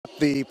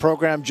The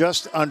program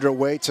just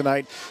underway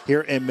tonight here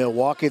in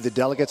Milwaukee. The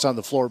delegates on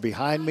the floor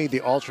behind me,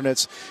 the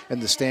alternates in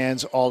the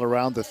stands all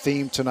around. The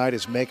theme tonight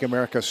is Make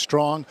America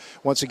Strong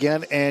once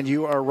again. And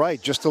you are right.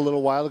 Just a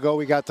little while ago,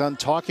 we got done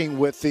talking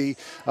with the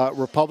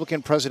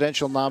Republican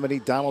presidential nominee,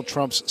 Donald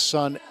Trump's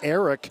son,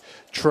 Eric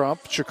Trump.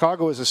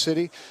 Chicago is a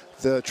city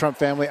the Trump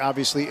family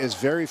obviously is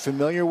very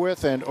familiar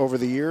with, and over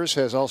the years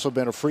has also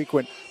been a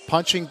frequent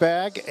punching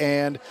bag.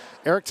 And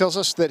Eric tells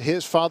us that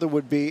his father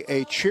would be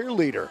a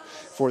cheerleader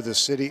for the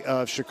city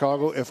of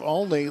Chicago if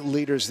only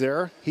leaders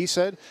there, he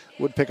said,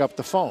 would pick up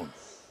the phone.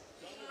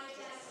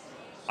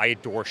 I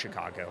adore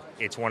Chicago.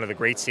 It's one of the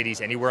great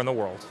cities anywhere in the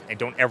world, and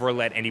don't ever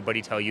let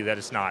anybody tell you that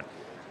it's not.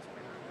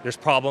 There's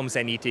problems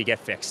that need to get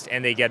fixed,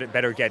 and they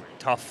better get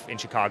tough in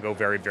Chicago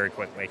very, very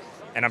quickly.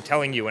 And I'm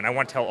telling you, and I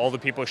want to tell all the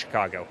people of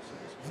Chicago,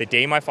 the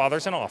day my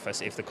father's in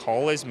office, if the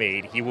call is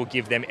made, he will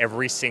give them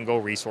every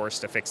single resource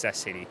to fix that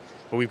city.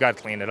 But we've got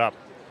to clean it up.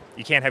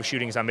 You can't have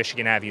shootings on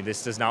Michigan Avenue.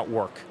 This does not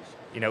work.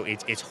 You know,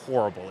 it's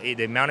horrible.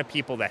 The amount of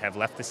people that have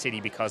left the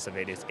city because of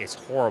it is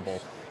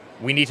horrible.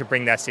 We need to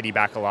bring that city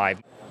back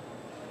alive.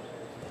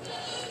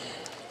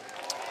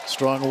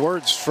 Strong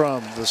words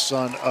from the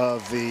son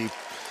of the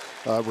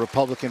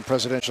Republican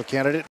presidential candidate.